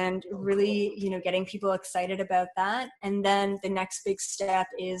that and really, you know, getting people excited about that. And then the next big step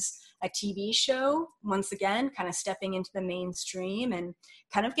is a TV show, once again, kind of stepping into the mainstream and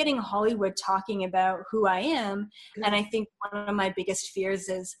kind of getting Hollywood talking about who I am. Good. And I think one of my biggest fears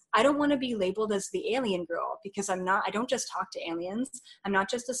is I don't want to be labeled as the alien girl, because I don't just talk to aliens. I'm not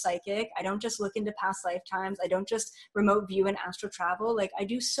just a psychic. I don't just look into past lifetimes. I don't just remote view and astral travel. Like, I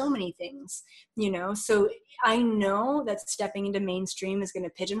do so many things, you know? So I know that stepping into mainstream is going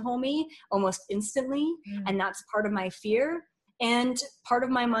to pigeonhole me almost instantly. And that's part of my fear. And part of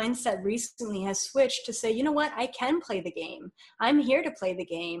my mindset recently has switched to say, you know what, I can play the game. I'm here to play the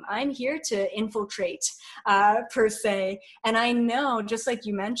game. I'm here to infiltrate, per se. And I know, just like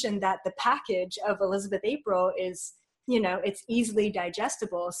you mentioned, that the package of Elizabeth April is, you know, it's easily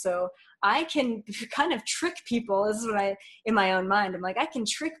digestible. So I can kind of trick people. This is what in my own mind, I'm like, I can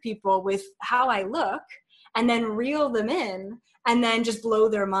trick people with how I look and then reel them in and then just blow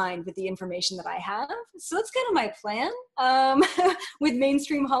their mind with the information that I have. So that's kind of my plan with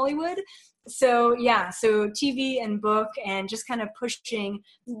mainstream Hollywood. So yeah, so TV and book and just kind of pushing,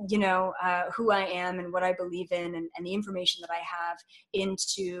 you know, who I am and what I believe in and the information that I have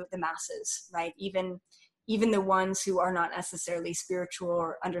into the masses, right? Even the ones who are not necessarily spiritual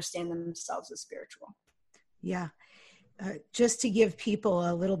or understand themselves as spiritual. Yeah. Just to give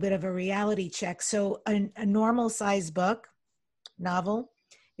people a little bit of a reality check. So a normal size book, novel,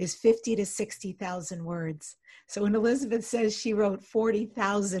 is 50 to 60,000 words. So when Elizabeth says she wrote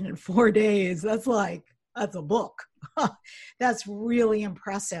 40,000 in 4 days, that's a book. That's really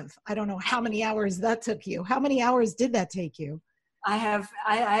impressive. I don't know how many hours that took you. How many hours did that take you? I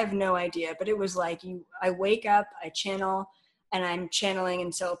have no idea, but it was like I wake up, I channel, and I'm channeling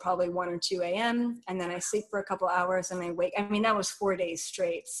until probably 1 or 2 a.m. And then I sleep for a couple hours and I wake. I mean, that was 4 days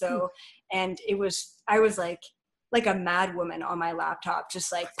straight. So, and I was like a mad woman on my laptop,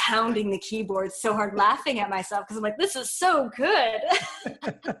 just like pounding the keyboard so hard, laughing at myself because I'm like, this is so good.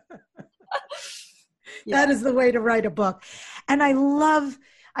 That is the way to write a book. And I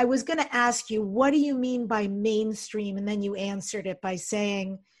was going to ask you, what do you mean by mainstream? And then you answered it by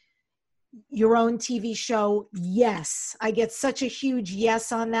saying your own TV show. Yes. I get such a huge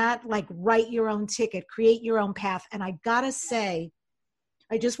yes on that. Like, write your own ticket, create your own path. And I got to say,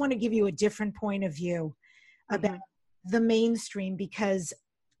 I just want to give you a different point of view about the mainstream, because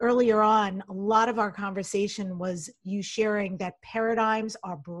earlier on, a lot of our conversation was you sharing that paradigms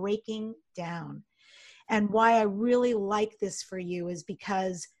are breaking down. And why I really like this for you is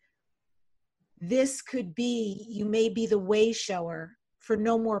because this could be, you may be the way shower for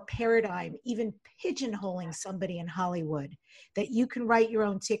no more paradigm, even pigeonholing somebody in Hollywood, that you can write your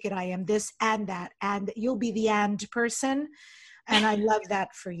own ticket. I am this and that, and you'll be the and person. And I love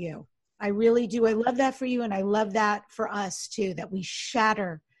that for you. I really do. I love that for you. And I love that for us too, that we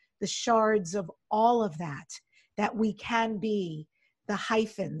shatter the shards of all of that, that we can be the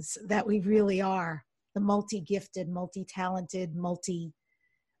hyphens that we really are, the multi-gifted, multi-talented, multi-buffet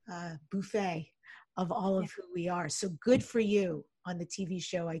of all of who we are. So good for you on the TV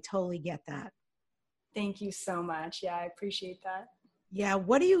show. I totally get that. Thank you so much. Yeah, I appreciate that. Yeah.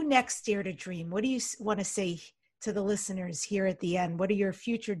 What do you next dare to dream? What do you want to say to the listeners here at the end? What are your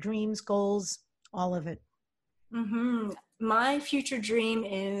future dreams, goals, all of it? My future dream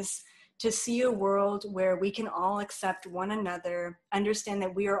is to see a world where we can all accept one another, understand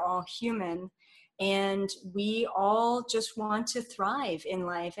that we are all human, And we all just want to thrive in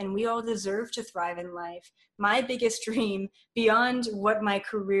life, and we all deserve to thrive in life. My biggest dream, beyond what my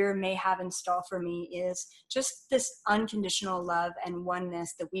career may have in store for me, is just this unconditional love and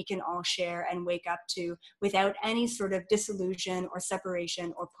oneness that we can all share and wake up to without any sort of disillusion or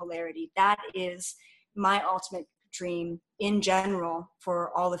separation or polarity. That is my ultimate dream in general for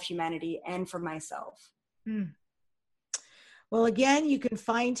all of humanity and for myself. Well, again, you can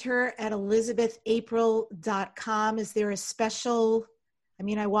find her at ElizabethApril.com. Is there a special, I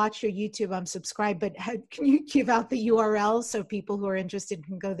mean, I watch your YouTube, I'm subscribed, but can you give out the URL so people who are interested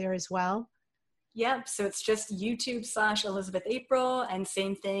can go there as well? Yep. So it's just YouTube/Elizabeth April, and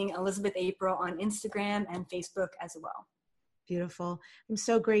same thing, Elizabeth April on Instagram and Facebook as well. Beautiful. I'm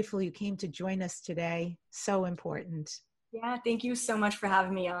so grateful you came to join us today. So important. Yeah. Thank you so much for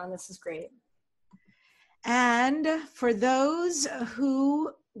having me on. This is great. And for those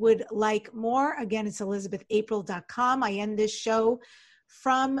who would like more, again, it's ElizabethApril.com. I end this show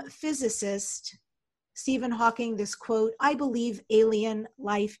from physicist Stephen Hawking, this quote: "I believe alien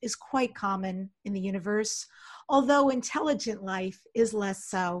life is quite common in the universe, although intelligent life is less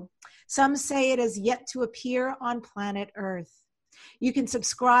so. Some say it has yet to appear on planet Earth." You can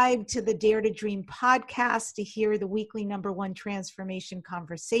subscribe to the Dare to Dream podcast to hear the weekly #1 transformation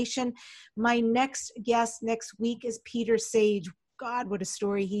conversation. My next guest next week is Peter Sage. God, what a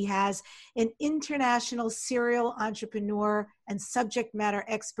story he has. An international serial entrepreneur and subject matter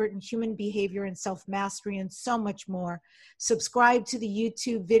expert in human behavior and self-mastery, and so much more. Subscribe to the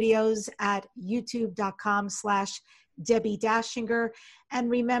YouTube videos at youtube.com/Debbie Dashinger. And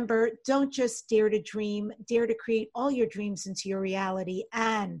remember, don't just dare to dream, dare to create all your dreams into your reality,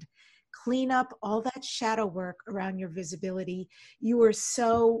 and clean up all that shadow work around your visibility. You are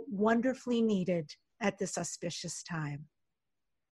so wonderfully needed at this auspicious time.